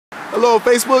Hello,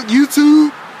 Facebook,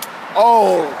 YouTube.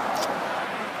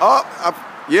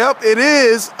 Yep, it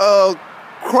is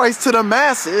Christ to the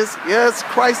masses. Yes,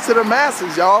 Christ to the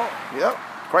masses, y'all. Yep,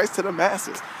 Christ to the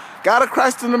masses. Got a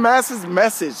Christ to the masses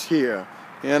message here,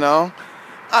 you know.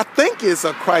 I think it's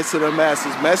a Christ to the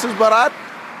masses message, but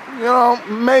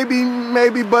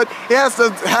maybe, but it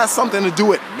has something to do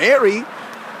with Mary,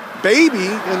 baby,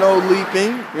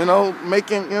 leaping,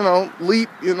 making, leap,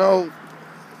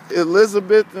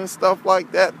 Elizabeth and stuff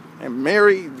like that, and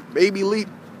Mary, baby leap.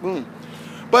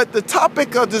 But the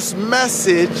topic of this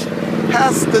message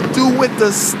has to do with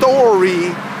the story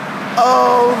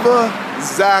of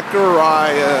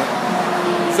Zacharias,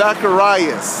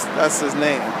 that's his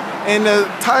name. And the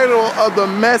title of the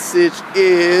message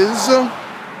is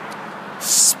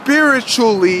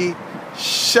Spiritually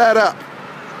Shut Up.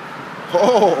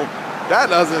 Oh, that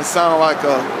doesn't sound like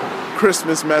a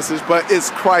Christmas message, but it's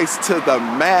Christ to the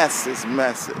masses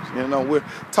message. We're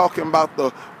talking about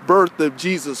the birth of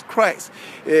Jesus Christ.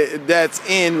 That's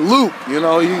in Luke,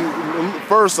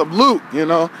 verse of Luke,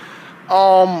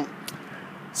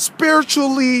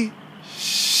 spiritually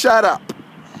shut up.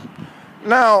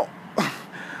 Now,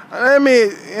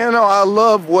 I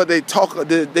love what they talk,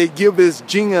 they give this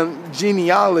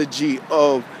genealogy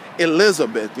of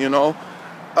Elizabeth,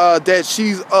 that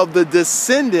she's of the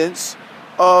descendants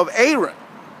of Aaron.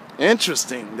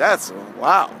 Interesting. That's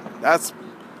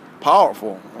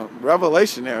powerful.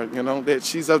 Revelation there, that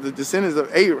she's of the descendants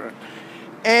of Aaron.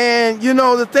 And,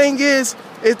 the thing is,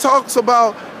 it talks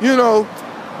about,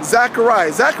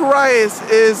 Zacharias. Zacharias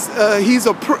is, he's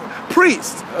a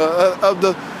priest, a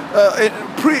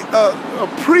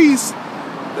priest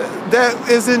that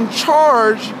is in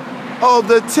charge of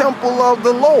the temple of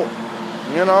the Lord.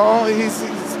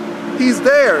 He's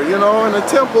there, in the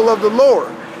temple of the Lord.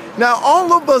 Now,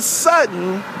 all of a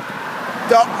sudden,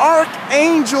 the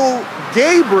archangel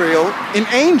Gabriel, an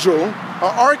angel,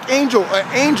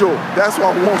 that's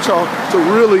what I want y'all to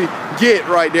really get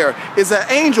right there. It's an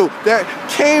angel that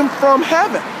came from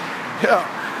heaven. Yeah.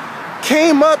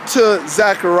 Came up to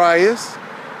Zacharias,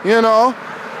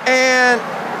 and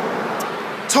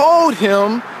told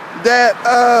him that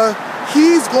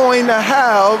he's going to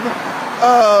have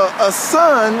a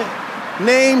son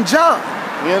named John,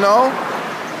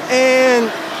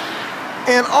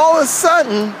 and all of a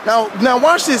sudden, now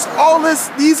watch this,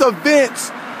 these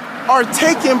events are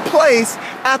taking place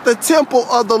at the temple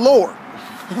of the Lord.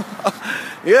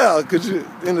 Yeah, because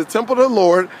in the temple of the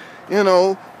Lord,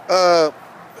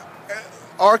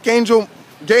 Archangel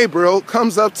Gabriel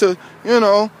comes up to,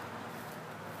 how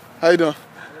you doing?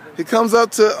 He comes up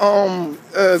to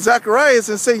Zacharias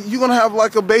and say, you're going to have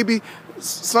like a baby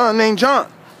son named John.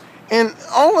 And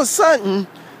all of a sudden,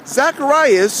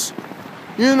 Zacharias,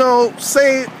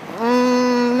 say,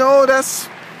 no,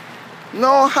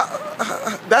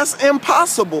 that's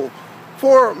impossible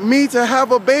for me to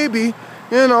have a baby,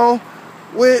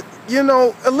 with,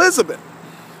 Elizabeth.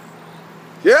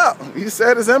 Yeah, he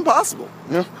said it's impossible.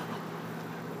 Yeah.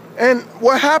 And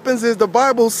what happens is the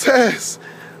Bible says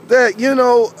that,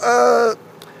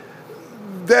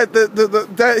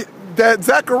 that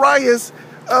Zacharias'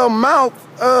 mouth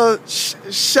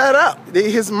shut up.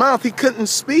 His mouth, he couldn't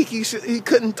speak. He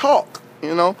couldn't talk.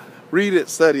 Read it,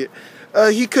 study it.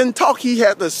 He couldn't talk. He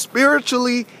had to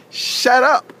spiritually shut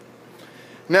up.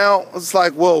 Now it's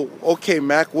like, well, okay,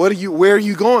 Mac, where are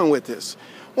you going with this?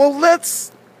 Well,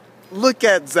 let's look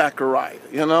at Zachariah.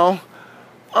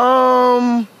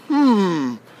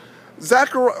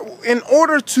 Zachariah, in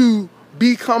order to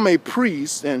become a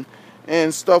priest and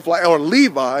stuff like, or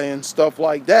Levi and stuff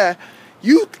like that,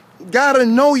 you gotta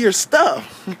know your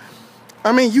stuff.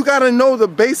 You gotta know the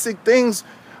basic things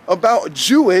about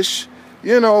Jewish,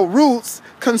 roots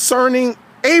concerning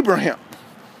Abraham.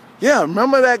 Yeah,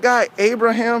 remember that guy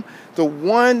Abraham, the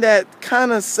one that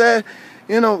kind of said,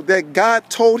 that God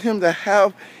told him to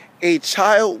have a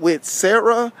child with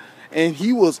Sarah, and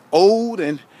he was old,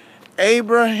 and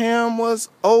Abraham was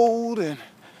old, and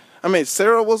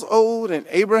Sarah was old, and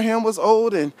Abraham was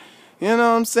old, and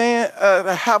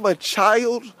to have a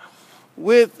child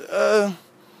with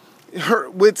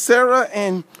Sarah,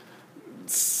 and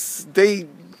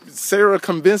Sarah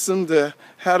convinced him to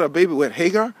have a baby with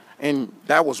Hagar, and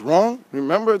that was wrong.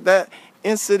 Remember that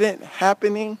incident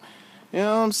happening?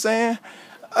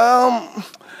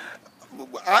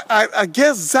 I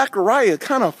guess Zachariah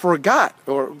kind of forgot,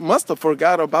 or must have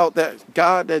forgot about that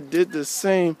God that did the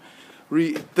same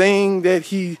thing that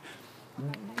he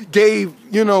gave,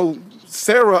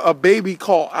 Sarah a baby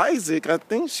called Isaac. I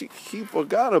think he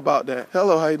forgot about that.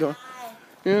 Hello, how you doing?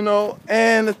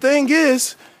 And the thing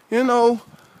is,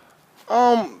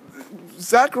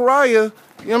 Zechariah,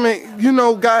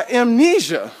 got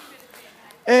amnesia.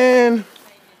 And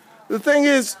the thing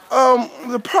is,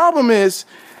 the problem is,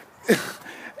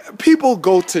 people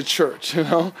go to church,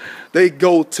 they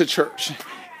go to church.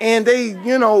 And they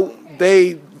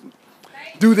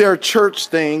do their church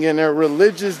thing and their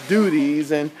religious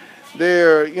duties and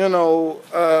their,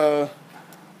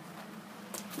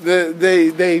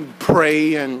 they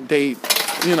pray and they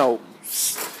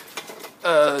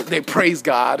praise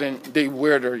God and they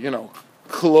wear their,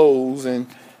 clothes and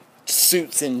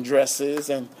suits and dresses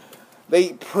and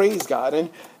they praise God.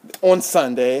 And on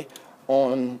Sunday,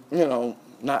 on,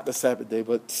 not the Sabbath day,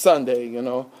 but Sunday,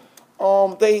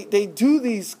 they do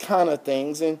these kind of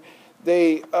things and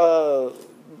they, and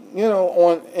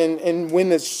when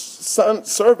the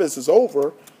service is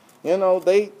over,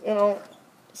 they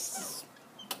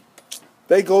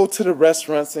go to the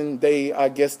restaurants and I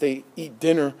guess they eat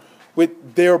dinner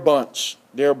with their bunch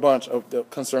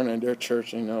concerning their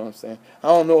church, you know what I'm saying? I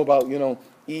don't know about,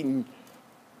 eating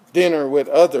dinner with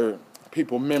other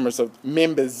people, members of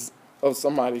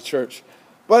somebody's church,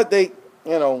 but they,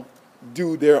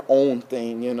 do their own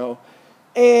thing, and,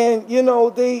 and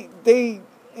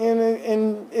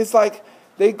it's like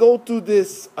they go through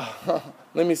this,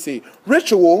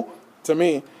 ritual to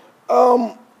me,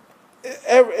 and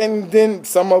then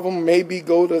some of them maybe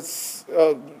go to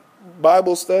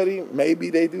Bible study, maybe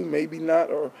they do, maybe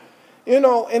not, or,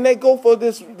 and they go for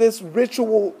this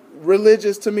ritual,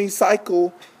 religious to me,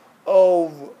 cycle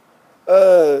of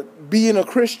being a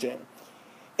Christian.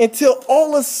 Until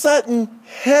all of a sudden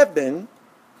heaven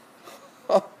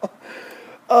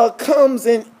comes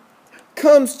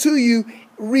to you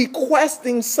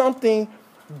requesting something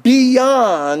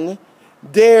beyond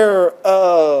their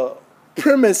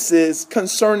premises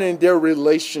concerning their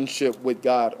relationship with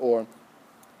God, or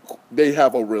they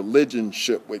have a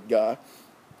relationship with God.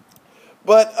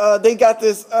 But they got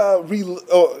this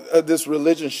this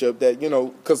relationship that,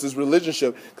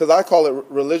 because I call it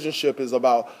relationship is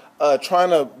about trying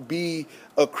to be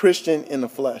a Christian in the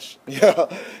flesh.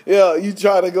 Yeah, you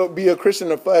try to go be a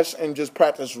Christian in the flesh and just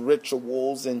practice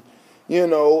rituals and,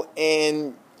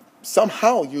 and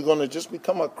somehow you're going to just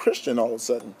become a Christian all of a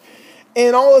sudden.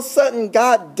 And all of a sudden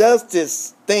God does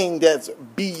this thing that's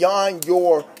beyond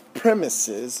your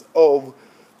premises of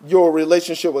your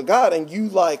relationship with God, and you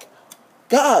like,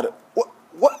 God,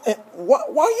 why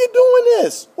are you doing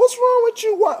this? What's wrong with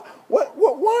you? Why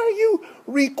are you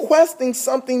requesting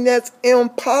something that's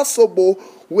impossible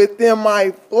within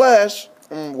my flesh?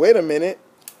 Wait a minute.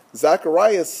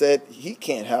 Zechariah said he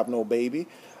can't have no baby.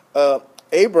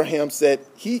 Abraham said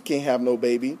he can't have no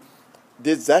baby.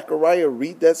 Did Zechariah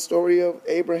read that story of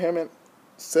Abraham and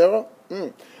Sarah?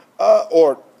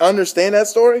 Or understand that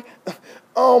story?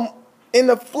 In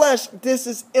the flesh, this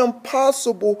is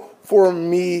impossible for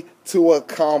me to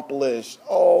accomplish.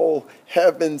 Oh,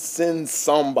 heaven, send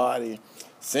somebody.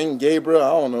 Send Gabriel, I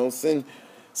don't know.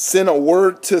 Send a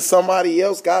word to somebody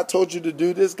else. God told you to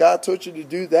do this. God told you to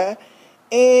do that.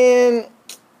 And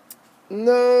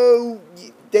no,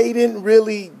 they didn't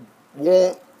really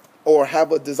want or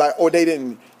have a desire, or they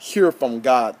didn't hear from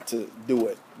God to do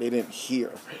it. They didn't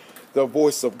hear the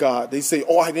voice of God. They say,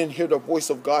 oh, I didn't hear the voice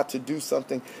of God to do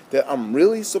something that I'm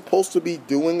really supposed to be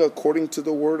doing according to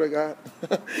the word of God.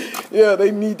 Yeah,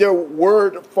 they need their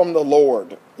word from the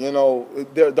Lord,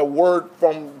 the word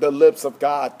from the lips of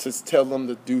God to tell them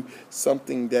to do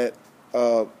something that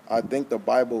I think the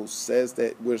Bible says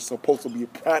that we're supposed to be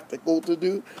practical to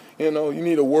do. You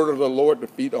need a word of the Lord to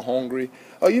feed the hungry.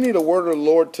 You need a word of the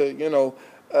Lord to,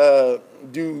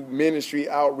 do ministry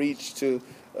outreach to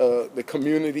the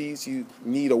communities. You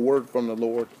need a word from the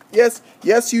Lord. Yes,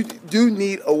 you do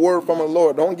need a word from the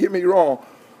Lord. Don't get me wrong,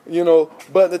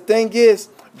 But the thing is,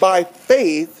 by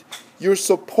faith, you're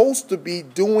supposed to be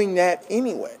doing that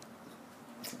anyway.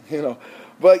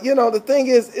 But the thing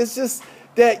is, it's just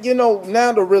that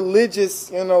now the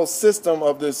religious system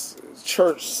of this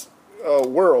church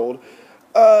world,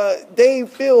 they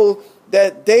feel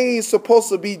that they supposed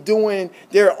to be doing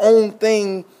their own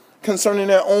thing concerning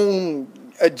their own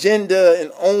agenda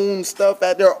and own stuff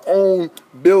at their own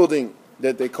building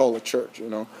that they call a church,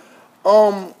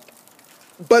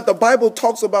 But the Bible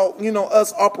talks about,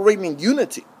 us operating in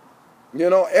unity.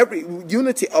 Every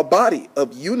unity, a body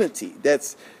of unity.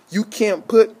 That's, you can't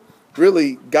put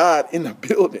really God in the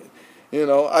building.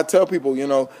 I tell people,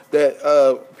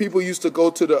 that people used to go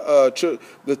to the church,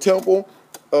 the temple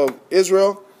of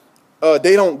Israel.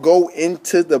 They don't go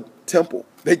into the temple.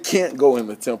 They can't go in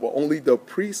the temple. Only the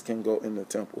priests can go in the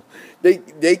temple.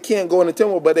 They can't go in the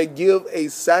temple, but they give a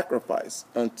sacrifice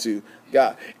unto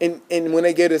God. And when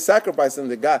they gave a sacrifice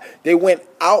unto God, they went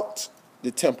out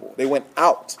the temple. They went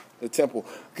out the temple.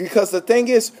 Because the thing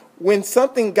is, when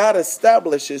something God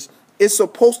establishes, it's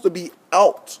supposed to be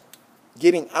out,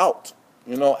 getting out,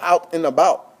 out and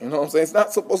about. You know what I'm saying? It's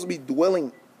not supposed to be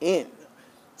dwelling in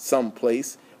some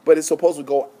place, but it's supposed to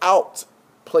go out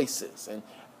places and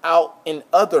out in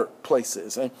other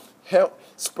places and help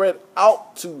spread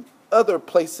out to other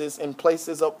places and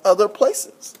places of other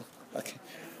places. Okay.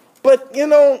 But, they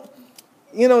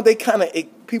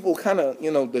people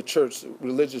the church,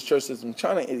 religious church system,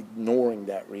 trying to ignoring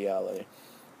that reality.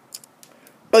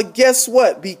 But guess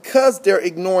what? Because they're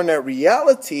ignoring that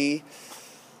reality,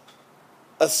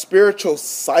 a spiritual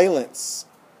silence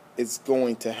is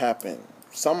going to happen.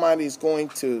 Somebody's going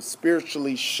to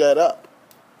spiritually shut up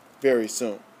very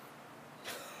soon.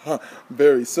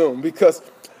 Very soon. Because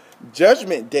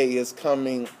Judgment Day is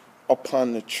coming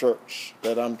upon the church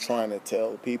that I'm trying to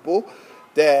tell people.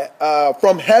 That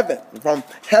from heaven,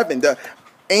 the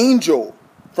angel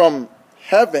from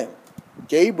heaven,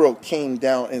 Gabriel, came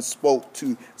down and spoke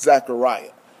to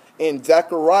Zechariah. And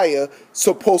Zechariah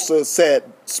supposed to have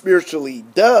said spiritually,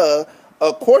 duh,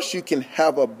 of course you can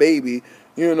have a baby,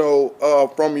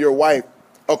 from your wife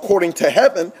according to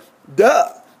heaven, duh.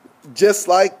 Just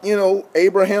like,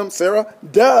 Abraham, Sarah,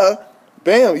 duh.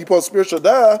 Bam, you put spiritual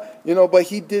duh, but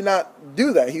he did not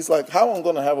do that. He's like, how am I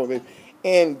going to have a baby?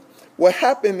 And what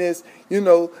happened is,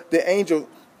 the angel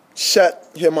shut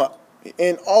him up.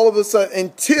 And all of a sudden,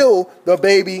 until the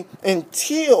baby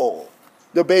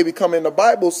come in, the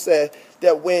Bible said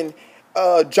that when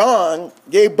John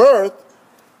gave birth,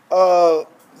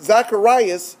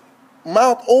 Zacharias'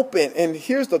 mouth opened. And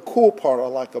here's the cool part I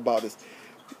like about this.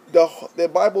 The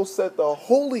Bible said the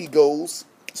Holy Ghost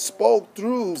spoke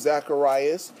through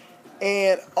Zacharias,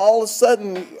 and all of a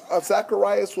sudden,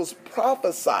 Zacharias was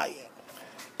prophesying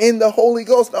in the Holy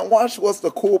Ghost. Now watch what's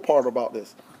the cool part about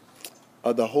this.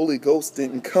 The Holy Ghost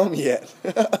didn't come yet.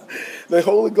 The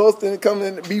Holy Ghost didn't come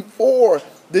in before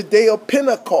the day of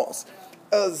Pentecost.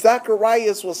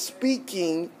 Zacharias was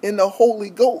speaking in the Holy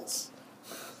Ghost.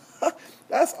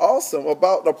 That's awesome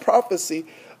about the prophecy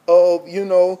of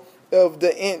of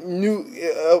the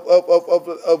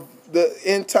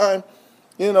end time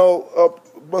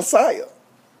Messiah.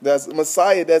 That's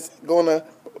Messiah that's gonna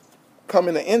come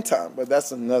in the end time, but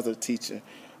that's another teaching.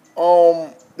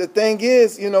 The thing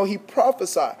is, he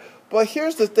prophesied. But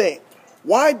here's the thing.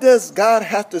 Why does God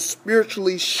have to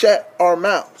spiritually shut our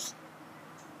mouths?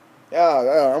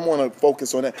 I want to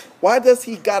focus on that. Why does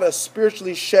he got to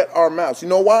spiritually shut our mouths? You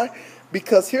know why?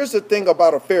 Because here's the thing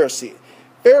about a Pharisee.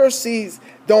 Pharisees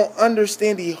don't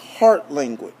understand the heart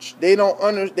language. They don't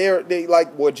they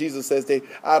like what Jesus says, they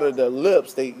out of their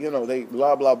lips, they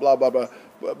blah, blah, blah, blah, blah.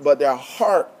 But their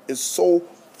heart is so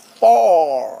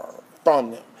far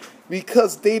from them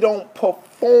because they don't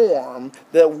perform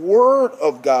the word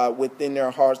of God within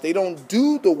their hearts. They don't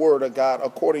do the word of God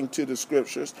according to the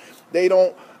scriptures. They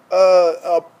don't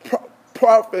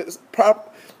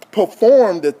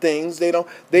perform the things.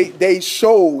 They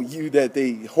show you that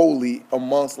they holy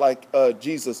amongst, like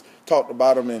Jesus talked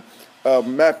about them in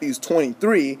Matthew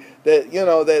 23, that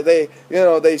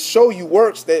they show you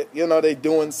works that they're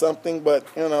doing something, but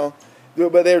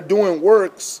but they're doing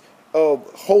works of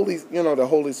holy, the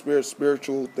Holy Spirit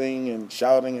spiritual thing and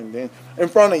shouting and then in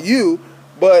front of you,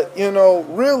 but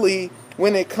really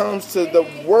when it comes to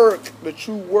the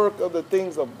true work of the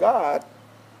things of God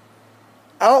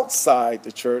outside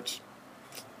the church,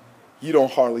 you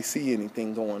don't hardly see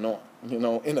anything going on.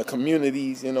 In the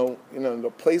communities,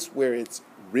 the place where it's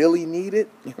really needed.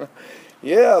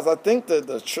 Yes, I think that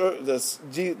the church,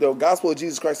 the gospel of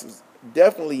Jesus Christ is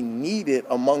definitely needed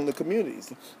among the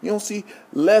communities. You see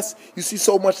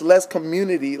so much less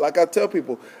community. Like I tell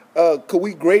people, could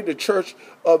we grade the church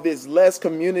of its less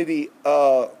community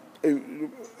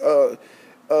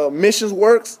missions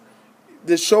works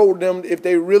to show them if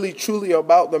they really truly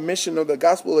about the mission of the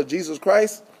gospel of Jesus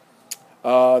Christ?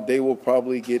 They will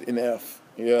probably get an F.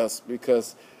 Yes,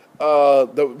 because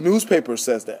the newspaper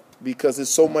says that, because there's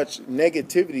so much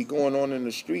negativity going on in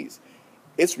the streets.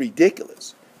 It's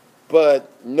ridiculous.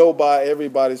 But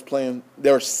everybody's playing.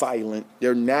 They're silent.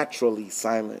 They're naturally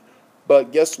silent.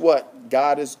 But guess what?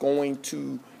 God is going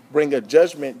to bring a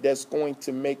judgment that's going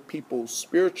to make people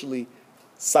spiritually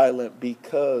silent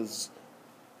because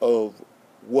of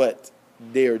what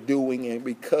they're doing and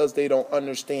because they don't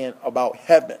understand about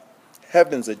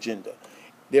heaven's agenda.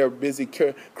 They're busy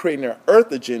creating their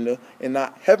earth agenda and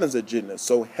not heaven's agenda.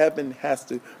 So heaven has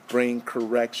to bring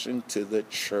correction to the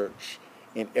church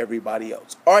and everybody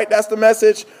else. All right, that's the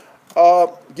message.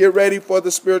 Get ready for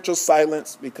the spiritual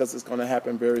silence because it's going to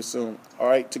happen very soon. All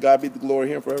right, to God be the glory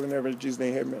here and forever and ever. In Jesus'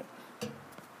 name, amen.